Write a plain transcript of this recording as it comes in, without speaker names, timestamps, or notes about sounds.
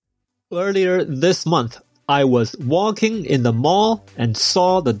Earlier this month, I was walking in the mall and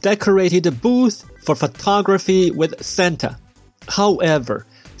saw the decorated booth for photography with Santa. However,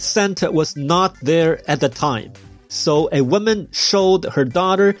 Santa was not there at the time, so a woman showed her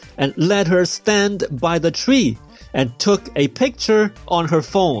daughter and let her stand by the tree and took a picture on her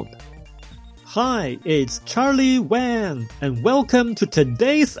phone. Hi, it's Charlie Wang, and welcome to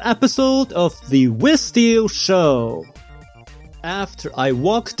today's episode of The Wisdeel Show. After I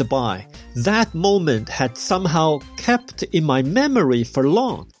walked by, that moment had somehow kept in my memory for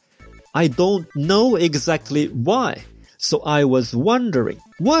long. I don't know exactly why, so I was wondering,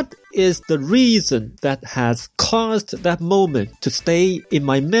 what is the reason that has caused that moment to stay in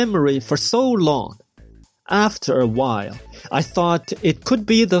my memory for so long? After a while, I thought it could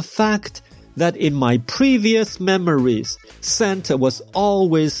be the fact that in my previous memories, Santa was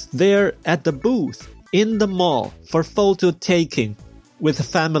always there at the booth in the mall for photo taking with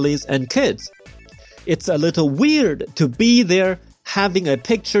families and kids. It's a little weird to be there having a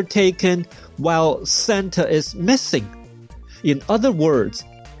picture taken while Santa is missing. In other words,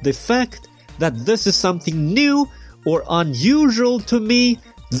 the fact that this is something new or unusual to me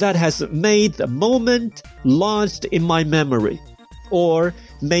that has made the moment lodged in my memory. Or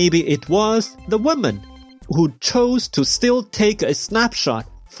maybe it was the woman who chose to still take a snapshot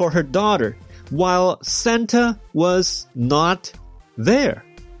for her daughter while Santa was not there.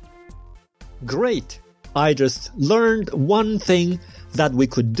 Great! I just learned one thing that we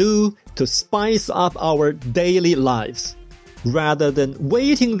could do to spice up our daily lives. Rather than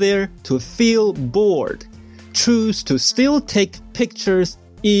waiting there to feel bored, choose to still take pictures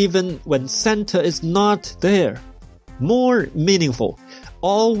even when Santa is not there. More meaningful,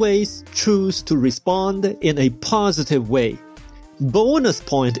 always choose to respond in a positive way. Bonus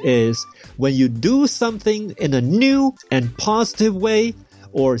point is, when you do something in a new and positive way,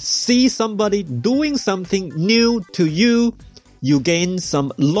 or see somebody doing something new to you, you gain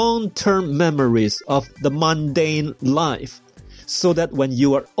some long-term memories of the mundane life, so that when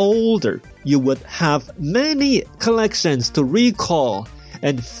you are older, you would have many collections to recall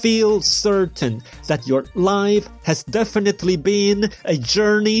and feel certain that your life has definitely been a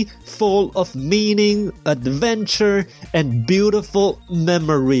journey full of meaning, adventure, and beautiful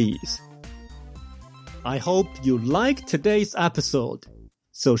memories. I hope you liked today's episode.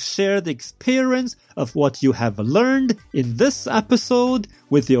 So share the experience of what you have learned in this episode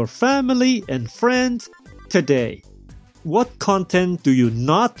with your family and friends today. What content do you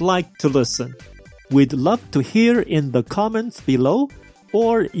not like to listen? We'd love to hear in the comments below,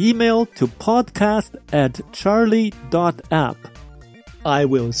 or email to podcast@charlie.app. I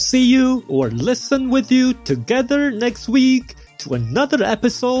will see you or listen with you together next week to another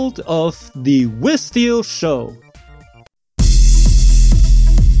episode of The Wisdeel Show.